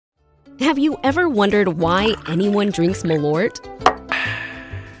Have you ever wondered why anyone drinks Malort?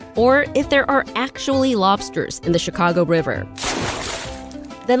 Or if there are actually lobsters in the Chicago River?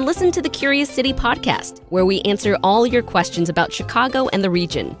 Then listen to the Curious City podcast, where we answer all your questions about Chicago and the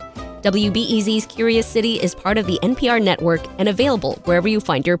region. WBEZ's Curious City is part of the NPR network and available wherever you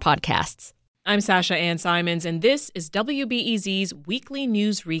find your podcasts. I'm Sasha Ann Simons, and this is WBEZ's Weekly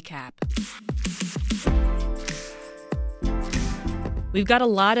News Recap. We've got a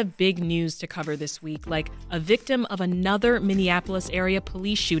lot of big news to cover this week, like a victim of another Minneapolis area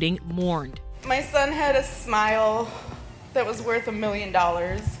police shooting mourned. My son had a smile that was worth $1 million.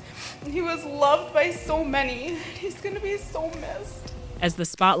 He was loved by so many. He's going to be so missed. As the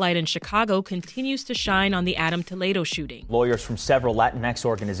spotlight in Chicago continues to shine on the Adam Toledo shooting. Lawyers from several Latinx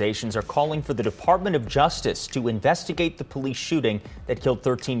organizations are calling for the Department of Justice to investigate the police shooting that killed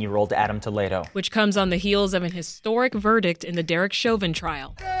 13-year-old Adam Toledo. Which comes on the heels of an historic verdict in the Derek Chauvin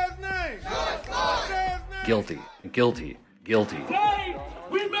trial. Guilty, guilty, guilty. Today,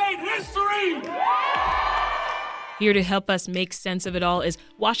 we made history! Here to help us make sense of it all is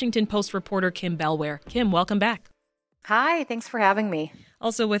Washington Post reporter Kim Bellware. Kim, welcome back. Hi, thanks for having me.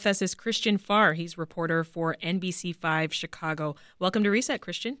 Also with us is Christian Farr. He's reporter for NBC5 Chicago. Welcome to Reset,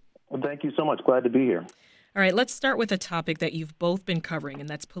 Christian. Well, thank you so much. Glad to be here. All right, let's start with a topic that you've both been covering, and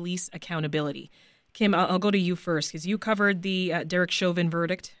that's police accountability. Kim, I'll go to you first, because you covered the Derek Chauvin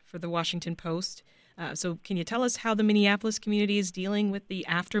verdict for the Washington Post. So can you tell us how the Minneapolis community is dealing with the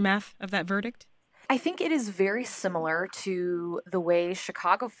aftermath of that verdict? I think it is very similar to the way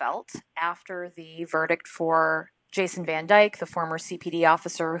Chicago felt after the verdict for Jason Van Dyke, the former CPD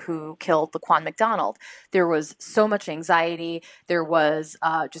officer who killed Laquan McDonald. There was so much anxiety. There was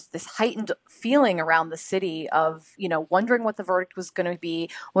just this heightened feeling around the city of, wondering what the verdict was going to be,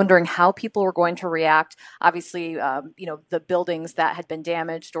 wondering how people were going to react. Obviously, the buildings that had been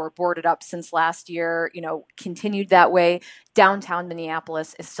damaged or boarded up since last year, continued that way. Downtown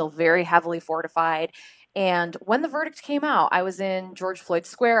Minneapolis is still very heavily fortified. And when the verdict came out, I was in George Floyd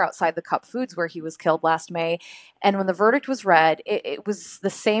Square outside the Cup Foods where he was killed last May. And when the verdict was read, it was the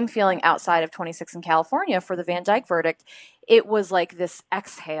same feeling outside of 26 in California for the Van Dyke verdict. It was like this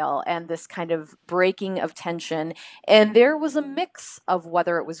exhale and this kind of breaking of tension. And there was a mix of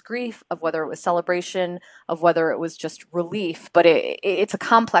whether it was grief, of whether it was celebration, of whether it was just relief. But it's a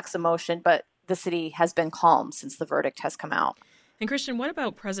complex emotion, but the city has been calm since the verdict has come out. And Christian, what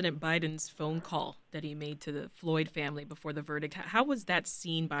about President Biden's phone call that he made to the Floyd family before the verdict? How was that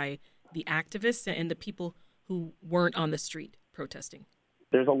seen by the activists and the people who weren't on the street protesting?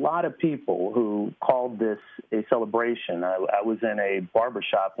 There's a lot of people who called this a celebration. I was in a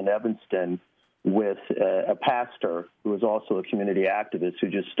barbershop in Evanston with a pastor who is also a community activist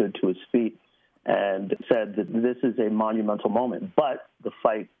who just stood to his feet and said that this is a monumental moment, but the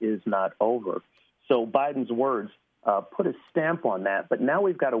fight is not over. So Biden's words put a stamp on that, but now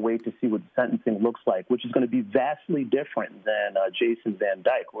we've got to wait to see what the sentencing looks like, which is going to be vastly different than Jason Van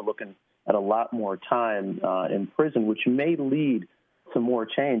Dyke. We're looking at a lot more time in prison, which may lead to more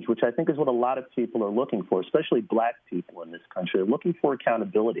change, which I think is what a lot of people are looking for, especially black people in this country. They're looking for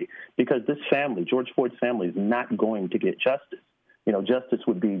accountability because this family, George Floyd's family, is not going to get justice. Justice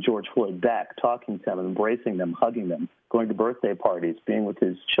would be George Floyd back, talking to them, embracing them, hugging them, going to birthday parties, being with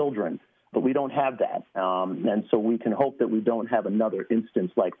his children. But we don't have that. And so we can hope that we don't have another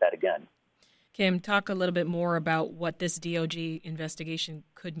instance like that again. Kim, talk a little bit more about what this DOJ investigation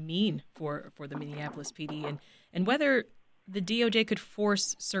could mean for the Minneapolis PD and whether the DOJ could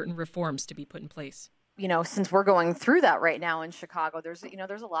force certain reforms to be put in place. Since we're going through that right now in Chicago, there's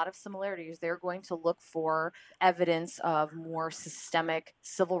a lot of similarities. They're going to look for evidence of more systemic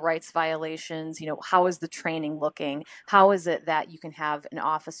civil rights violations. How is the training looking? How is it that you can have an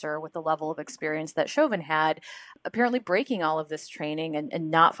officer with the level of experience that Chauvin had apparently breaking all of this training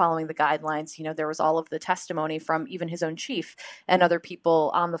and not following the guidelines? There was all of the testimony from even his own chief and other people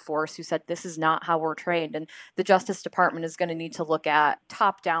on the force who said this is not how we're trained. And the Justice Department is going to need to look at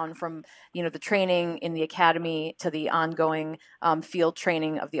top down from, the training in the academy to the ongoing field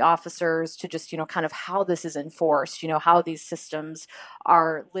training of the officers to just, kind of how this is enforced, how these systems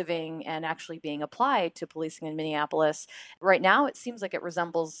are living and actually being applied to policing in Minneapolis. Right now, it seems like it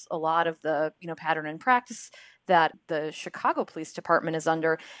resembles a lot of the, pattern and practice that the Chicago Police Department is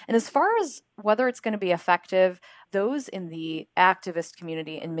under. And as far as whether it's going to be effective, those in the activist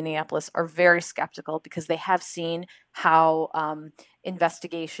community in Minneapolis are very skeptical because they have seen how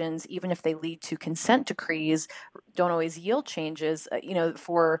investigations, even if they lead to consent decrees, don't always yield changes.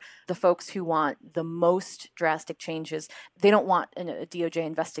 For the folks who want the most drastic changes, they don't want a DOJ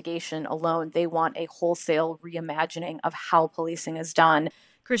investigation alone. They want a wholesale reimagining of how policing is done.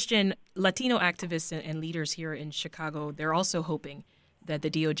 Christian, Latino activists and leaders here in Chicago, they're also hoping that the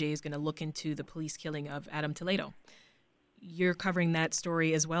DOJ is going to look into the police killing of Adam Toledo. You're covering that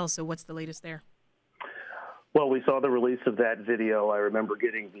story as well, so what's the latest there? Well, we saw the release of that video. I remember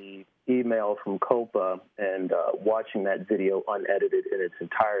getting the email from COPA and watching that video unedited in its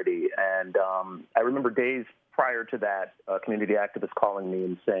entirety. And I remember days prior to that, a community activist calling me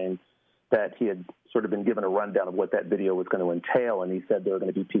and saying that he had sort of been given a rundown of what that video was going to entail. And he said there are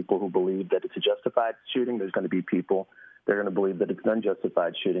going to be people who believe that it's a justified shooting. There's going to be people that are going to believe that it's an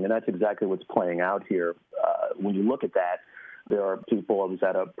unjustified shooting. And that's exactly what's playing out here. When you look at that, there are people, I was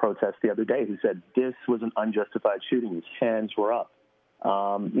at a protest the other day, who said this was an unjustified shooting. His hands were up.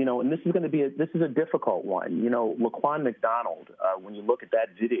 And this is going to be this is a difficult one. Laquan McDonald, when you look at that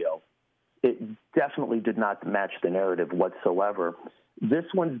video, it definitely did not match the narrative whatsoever. This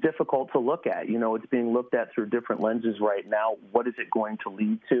one's difficult to look at. It's being looked at through different lenses right now. What is it going to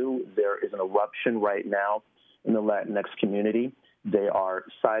lead to? There is an eruption right now in the Latinx community. They are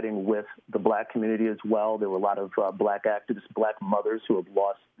siding with the black community as well. There were a lot of black activists, black mothers who have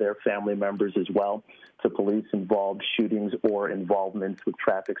lost their family members as well to police-involved shootings or involvements with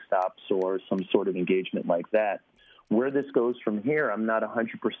traffic stops or some sort of engagement like that. Where this goes from here, I'm not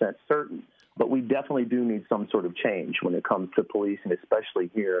 100% certain, but we definitely do need some sort of change when it comes to policing,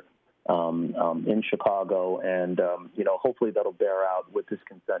 especially here in Chicago, and hopefully that'll bear out with this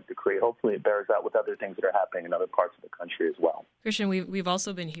consent decree. Hopefully it bears out with other things that are happening in other parts of the country as well. Christian, we've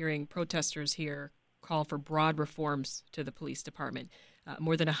also been hearing protesters here call for broad reforms to the police department.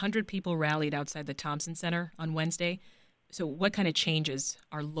 More than 100 people rallied outside the Thompson Center on Wednesday. So what kind of changes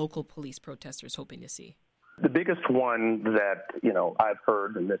are local police protesters hoping to see? The biggest one that, I've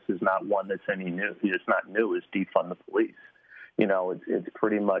heard, and this is not one that's it's not new, is defund the police. It's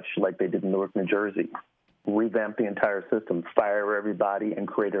pretty much like they did in Newark, New Jersey. Revamp the entire system, fire everybody, and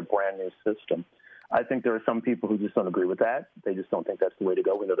create a brand new system. I think there are some people who just don't agree with that. They just don't think that's the way to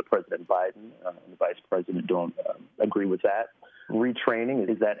go. We know that President Biden and the Vice President don't agree with that. Retraining,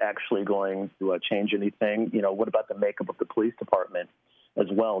 is that actually going to change anything? What about the makeup of the police department as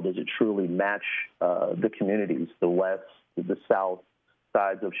well? Does it truly match the communities, the west, the south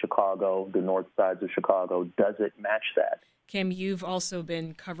sides of Chicago, the north sides of Chicago? Does it match that? Kim, you've also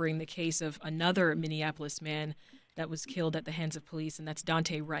been covering the case of another Minneapolis man that was killed at the hands of police, and that's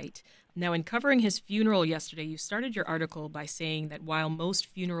Daunte Wright. Now, in covering his funeral yesterday, you started your article by saying that while most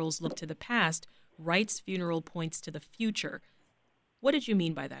funerals look to the past, Wright's funeral points to the future. What did you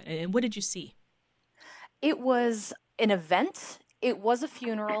mean by that, and what did you see? It was an event. It was a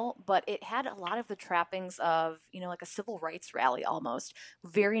funeral, but it had a lot of the trappings of, like a civil rights rally almost.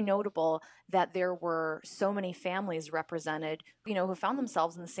 Very notable that there were so many families represented, who found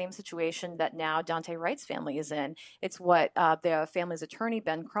themselves in the same situation that now Daunte Wright's family is in. It's what the family's attorney,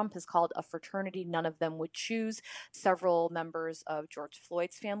 Ben Crump, has called a fraternity none of them would choose. Several members of George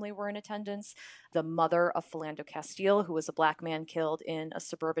Floyd's family were in attendance. The mother of Philando Castile, who was a black man killed in a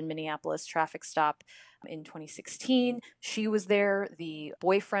suburban Minneapolis traffic stop in 2016. She was there. The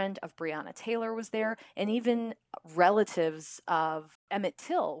boyfriend of Breonna Taylor was there. And even relatives of Emmett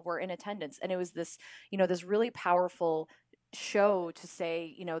Till were in attendance. And it was this, this really powerful show to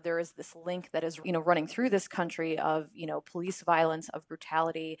say, there is this link that is, running through this country of, police violence, of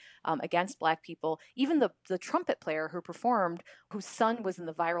brutality against Black people. Even the trumpet player who performed, whose son was in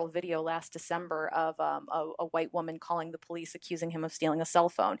the viral video last December of a white woman calling the police, accusing him of stealing a cell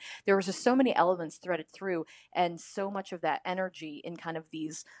phone. There was just so many elements threaded through, and so much of that energy in kind of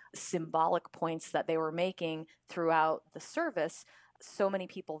these symbolic points that they were making throughout the service. So many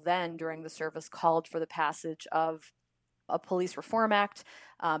people then during the service called for the passage of a police reform act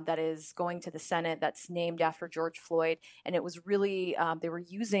that is going to the Senate that's named after George Floyd. And it was really, they were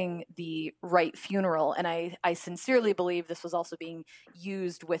using the Wright funeral. And I sincerely believe this was also being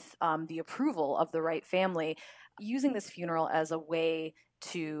used with the approval of the Wright family, using this funeral as a way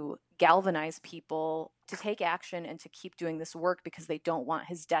to galvanize people to take action and to keep doing this work because they don't want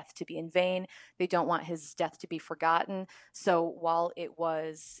his death to be in vain. They don't want his death to be forgotten. So while it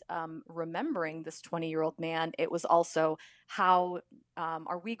was remembering this 20-year-old man, it was also how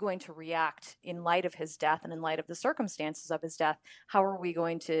are we going to react in light of his death and in light of the circumstances of his death? How are we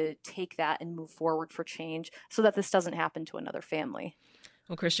going to take that and move forward for change so that this doesn't happen to another family?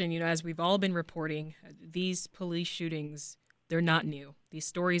 Well, Christian, as we've all been reporting, these police shootings, they're not new. These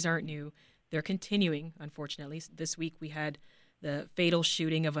stories aren't new. They're continuing, unfortunately. This week we had the fatal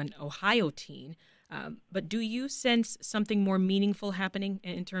shooting of an Ohio teen. But do you sense something more meaningful happening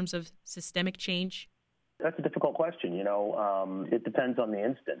in terms of systemic change? That's a difficult question. It depends on the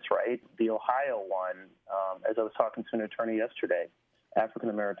instance, right? The Ohio one, as I was talking to an attorney yesterday,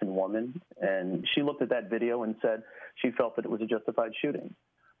 African-American woman, and she looked at that video and said she felt that it was a justified shooting.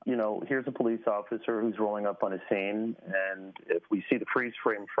 You know, here's a police officer who's rolling up on a scene, and if we see the freeze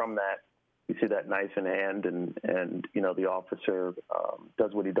frame from that, you see that knife in hand, and you know, the officer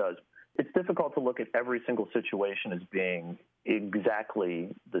does what he does. It's difficult to look at every single situation as being exactly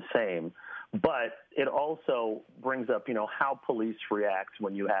the same, but it also brings up, you know, how police react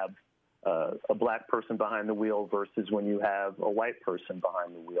when you have a black person behind the wheel versus when you have a white person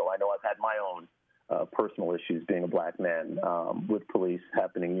behind the wheel. I know I've had my own personal issues being a black man with police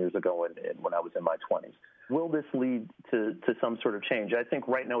happening years ago and when I was in my 20s. Will this lead to some sort of change? I think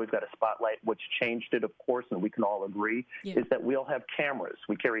right now we've got a spotlight. What's changed it, of course, and we can all agree, is that we all have cameras.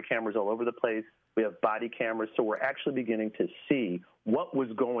 We carry cameras all over the place. We have body cameras, so we're actually beginning to see what was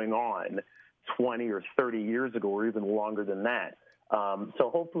going on 20 or 30 years ago or even longer than that. So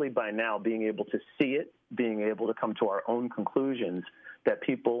hopefully by now, being able to see it, being able to come to our own conclusions, that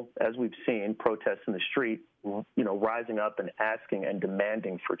people, as we've seen, protests in the street, you know, rising up and asking and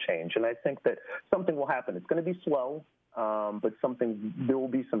demanding for change. And I think that something will happen. It's going to be slow, but there will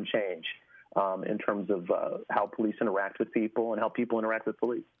be some change in terms of how police interact with people and how people interact with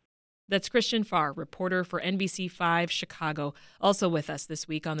police. That's Christian Farr, reporter for NBC5 Chicago. Also with us this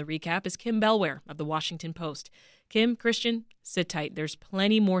week on The Recap is Kim Bellware of The Washington Post. Kim, Christian, sit tight. There's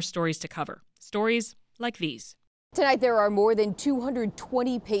plenty more stories to cover. Stories like these. Tonight, there are more than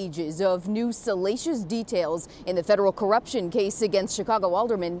 220 pages of new salacious details in the federal corruption case against Chicago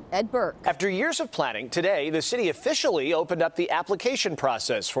Alderman Ed Burke. After years of planning, today the city officially opened up the application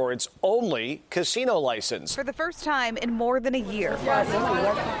process for its only casino license. For the first time in more than a year,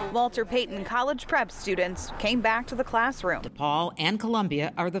 Walter Payton College prep students came back to the classroom. DePaul and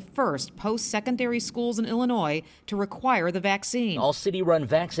Columbia are the first post-secondary schools in Illinois to require the vaccine. All city-run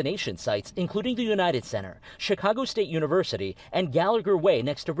vaccination sites, including the United Center, Chicago State University, and Gallagher Way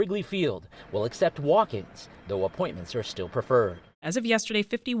next to Wrigley Field, will accept walk-ins, though appointments are still preferred. As of yesterday,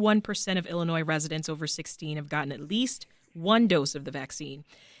 51% of Illinois residents over 16 have gotten at least one dose of the vaccine.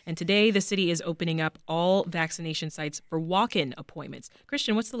 And today, the city is opening up all vaccination sites for walk-in appointments.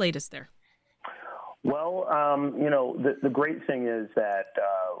 Christian, what's the latest there? Well, you know, the great thing is that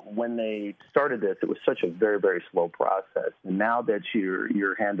when they started this, it was such a very, very slow process. And now that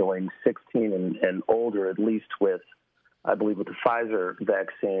you're handling 16 and older, at least with, I believe, with the Pfizer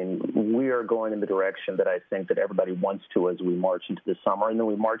vaccine, we are going in the direction that I think that everybody wants to as we march into the summer. And then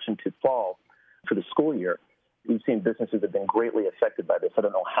we march into fall for the school year. We've seen businesses that have been greatly affected by this. I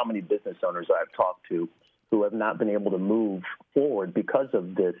don't know how many business owners I've talked to who have not been able to move forward because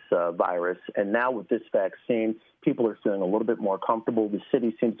of this virus. And now with this vaccine, people are feeling a little bit more comfortable. The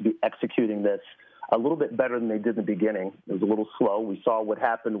city seems to be executing this a little bit better than they did in the beginning. It was a little slow. We saw what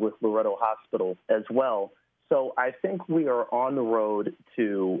happened with Loretto Hospital as well. So I think we are on the road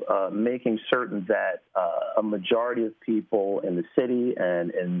to making certain that a majority of people in the city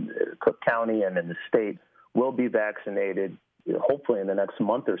and in Cook County and in the state will be vaccinated, hopefully in the next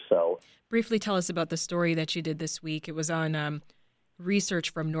month or so. Briefly tell us about the story that you did this week. It was on research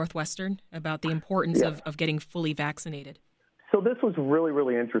from Northwestern about the importance of getting fully vaccinated. So this was really,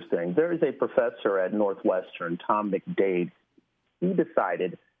 really interesting. There is a professor at Northwestern, Tom McDade. He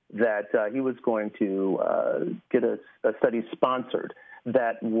decided that he was going to get a study sponsored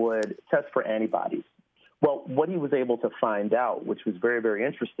that would test for antibodies. Well, what he was able to find out, which was very, very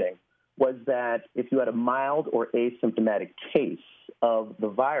interesting, was that if you had a mild or asymptomatic case of the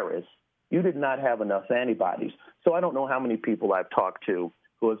virus, you did not have enough antibodies. So I don't know how many people I've talked to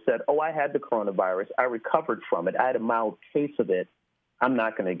who have said, oh, I had the coronavirus, I recovered from it, I had a mild case of it, I'm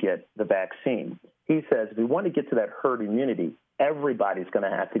not going to get the vaccine. He says if we want to get to that herd immunity, everybody's going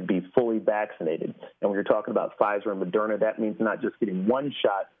to have to be fully vaccinated. And when you're talking about Pfizer and Moderna, that means not just getting one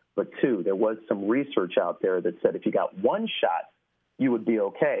shot, but two. There was some research out there that said if you got one shot, you would be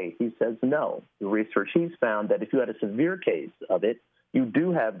okay. He says no. The research he's found that if you had a severe case of it, you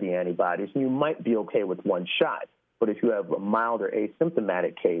do have the antibodies and you might be okay with one shot. But if you have a mild or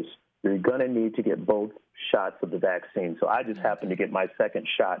asymptomatic case, you're going to need to get both shots of the vaccine. So I just happened to get my second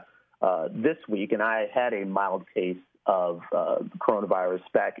shot this week, and I had a mild case of coronavirus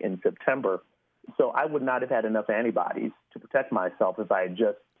back in September. So I would not have had enough antibodies to protect myself if I had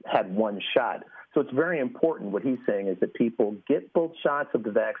just had one shot. So it's very important. What he's saying is that people get both shots of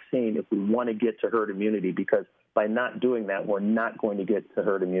the vaccine if we want to get to herd immunity, because by not doing that, we're not going to get to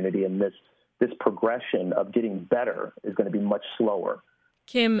herd immunity, and this progression of getting better is going to be much slower.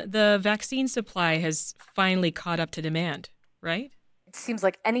 Kim, the vaccine supply has finally caught up to demand, right? It seems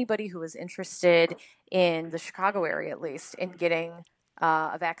like anybody who is interested in the Chicago area, at least, in getting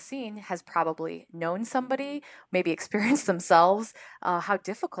a vaccine has probably known somebody, maybe experienced themselves, how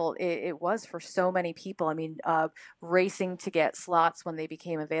difficult it was for so many people. I mean, racing to get slots when they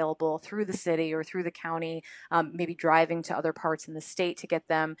became available through the city or through the county, maybe driving to other parts in the state to get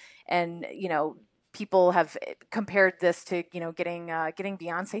them. And, people have compared this to, getting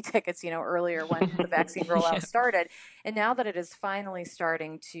Beyonce tickets, earlier when the vaccine rollout started. And now that it is finally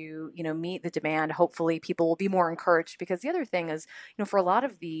starting to, meet the demand, hopefully people will be more encouraged, because the other thing is, for a lot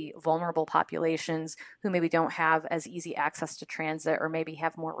of the vulnerable populations who maybe don't have as easy access to transit or maybe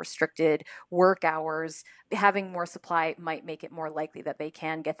have more restricted work hours, having more supply might make it more likely that they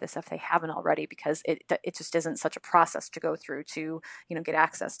can get this if they haven't already, because it just isn't such a process to go through to, get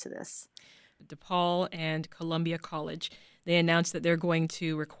access to this. DePaul and Columbia College, they announced that they're going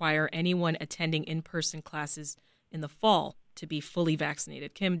to require anyone attending in-person classes in the fall to be fully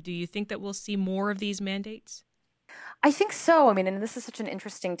vaccinated. Kim, do you think that we'll see more of these mandates? I think so. I mean, and this is such an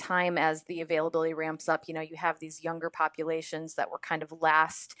interesting time as the availability ramps up. You have these younger populations that were kind of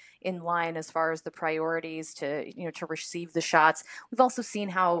last in line as far as the priorities to, to receive the shots. We've also seen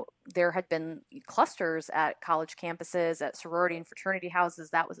how there had been clusters at college campuses, at sorority and fraternity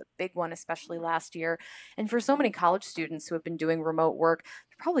houses. That was a big one, especially last year. And for so many college students who have been doing remote work,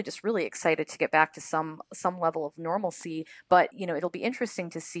 they're probably just really excited to get back to some level of normalcy. But, it'll be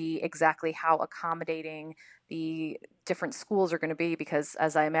interesting to see exactly how accommodating the different schools are going to be, because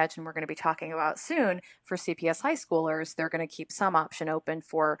as I imagine we're going to be talking about soon, for CPS high schoolers, they're going to keep some option open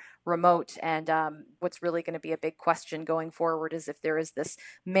for remote. And what's really going to be a big question going forward is, if there is this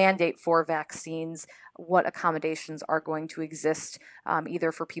mandate for vaccines, what accommodations are going to exist,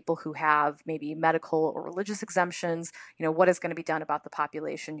 either for people who have maybe medical or religious exemptions. What is going to be done about the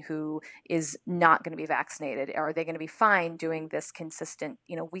population who is not going to be vaccinated? Are they going to be fine doing this consistent,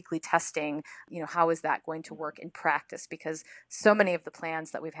 weekly testing? How is that going to work in practice? Because so many of the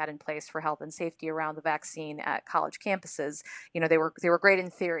plans that we've had in place for health and safety around the vaccine at college campuses, they were great in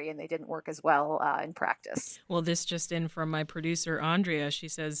theory and they didn't work as well in practice. Well, this just in from my producer, Andrea. She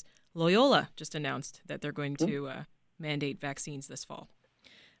says Loyola just announced that they're going to mandate vaccines this fall.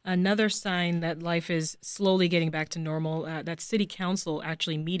 Another sign that life is slowly getting back to normal, that City Council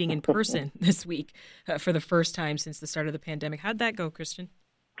actually meeting in person this week for the first time since the start of the pandemic. How'd that go, Christian?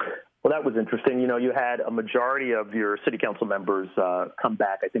 Well, that was interesting. You had a majority of your City Council members come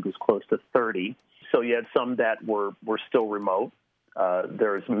back. I think it was close to 30. So you had some that were still remote.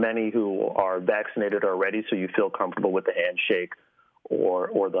 There's many who are vaccinated already, so you feel comfortable with the handshake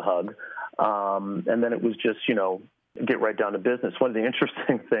or the hug. And then it was just, get right down to business. One of the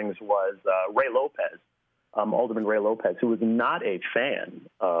interesting things was Ray Lopez, Alderman Ray Lopez, who was not a fan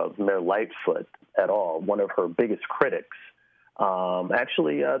of Mayor Lightfoot at all, one of her biggest critics.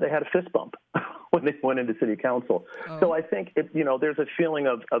 Actually, they had a fist bump when they went into City Council. Oh. So I think, there's a feeling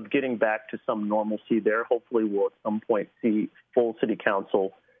of getting back to some normalcy there. Hopefully we'll at some point see full City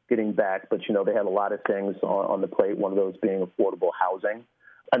Council getting back. But, they had a lot of things on the plate, one of those being affordable housing.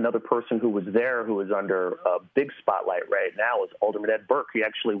 Another person who was there who is under a big spotlight right now is Alderman Ed Burke. He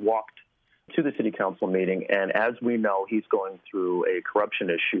actually walked to the City Council meeting, and as we know, he's going through a corruption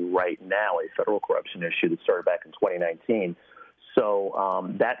issue right now, a federal corruption issue that started back in 2019.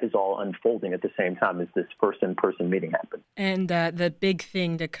 So that is all unfolding at the same time as this first in-person meeting happened. And the big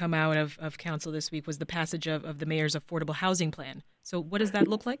thing to come out of council this week was the passage of the mayor's affordable housing plan. So what does that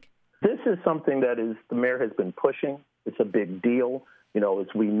look like? This is something that the mayor has been pushing. It's a big deal. As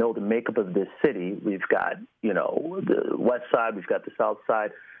we know the makeup of this city, we've got, the west side, we've got the south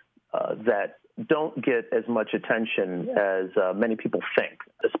side that don't get as much attention as many people think,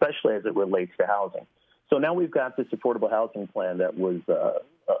 especially as it relates to housing. So now we've got this affordable housing plan that was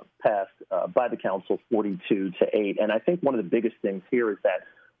passed by the council 42-8. And I think one of the biggest things here is that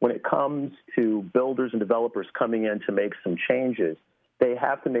when it comes to builders and developers coming in to make some changes, they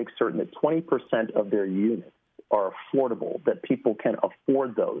have to make certain that 20% of their units are affordable, that people can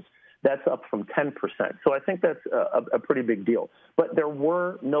afford those. That's up from 10%. So I think that's a pretty big deal. But there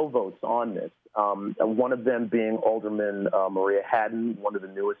were no votes on this, one of them being Alderman Maria Haddon, one of the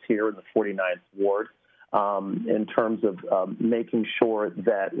newest here in the 49th Ward, in terms of making sure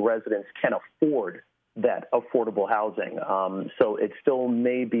that residents can afford that affordable housing. So it still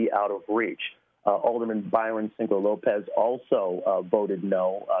may be out of reach. Alderman Byron Cinco Lopez also voted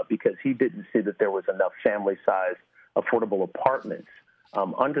no because he didn't see that there was enough family-sized affordable apartments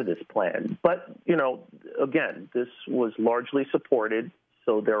under this plan. But, again, this was largely supported.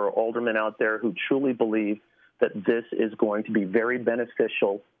 So there are aldermen out there who truly believe that this is going to be very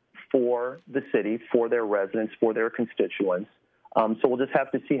beneficial for the city, for their residents, for their constituents. So we'll just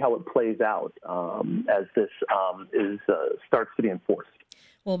have to see how it plays out as this starts to be enforced.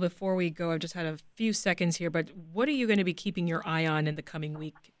 Well, before we go, I've just had a few seconds here, but what are you going to be keeping your eye on in the coming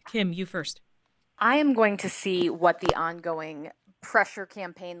week? Kim, you first. I am going to see what the ongoing pressure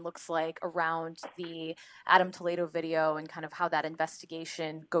campaign looks like around the Adam Toledo video and kind of how that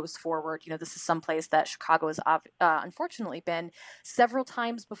investigation goes forward. You know, this is someplace that Chicago has unfortunately been several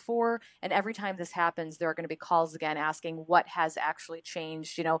times before, and every time this happens, there are going to be calls again asking what has actually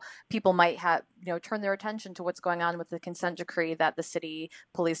changed. You know, people might have, turn their attention to what's going on with the consent decree that the city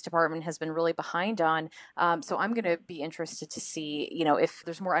police department has been really behind on. So I'm going to be interested to see, if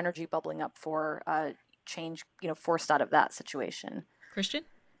there's more energy bubbling up for change, forced out of that situation. Christian?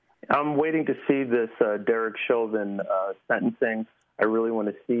 I'm waiting to see this Derek Chauvin sentencing. I really want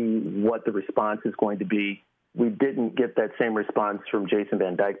to see what the response is going to be. We didn't get that same response from Jason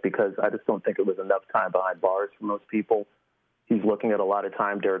Van Dyke because I just don't think it was enough time behind bars for most people. He's looking at a lot of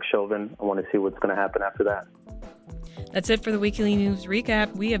time, Derek Chauvin. I want to see what's going to happen after that. That's it for the Weekly News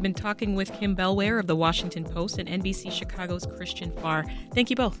Recap. We have been talking with Kim Bellware of The Washington Post and NBC Chicago's Christian Farr.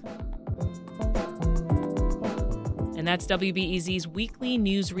 Thank you both. And that's WBEZ's Weekly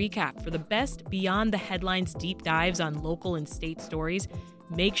News Recap. For the best Beyond the Headlines deep dives on local and state stories,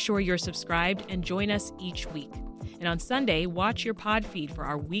 make sure you're subscribed and join us each week. And on Sunday, watch your pod feed for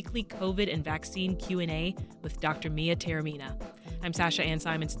our weekly COVID and vaccine Q&A with Dr. Mia Taormina. I'm Sasha Ann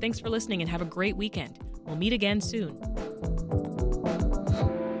Simons. Thanks for listening and have a great weekend. We'll meet again soon.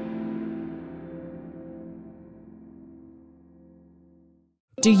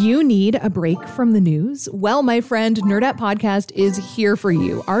 Do you need a break from the news? Well, my friend, Nerdette Podcast is here for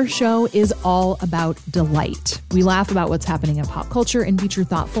you. Our show is all about delight. We laugh about what's happening in pop culture and feature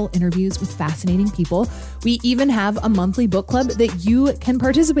thoughtful interviews with fascinating people. We even have a monthly book club that you can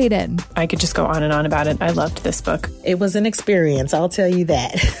participate in. I could just go on and on about it. I loved this book. It was an experience, I'll tell you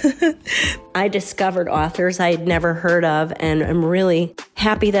that. I discovered authors I had never heard of, and I'm really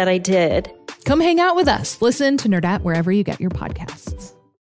happy that I did. Come hang out with us. Listen to Nerdette wherever you get your podcasts.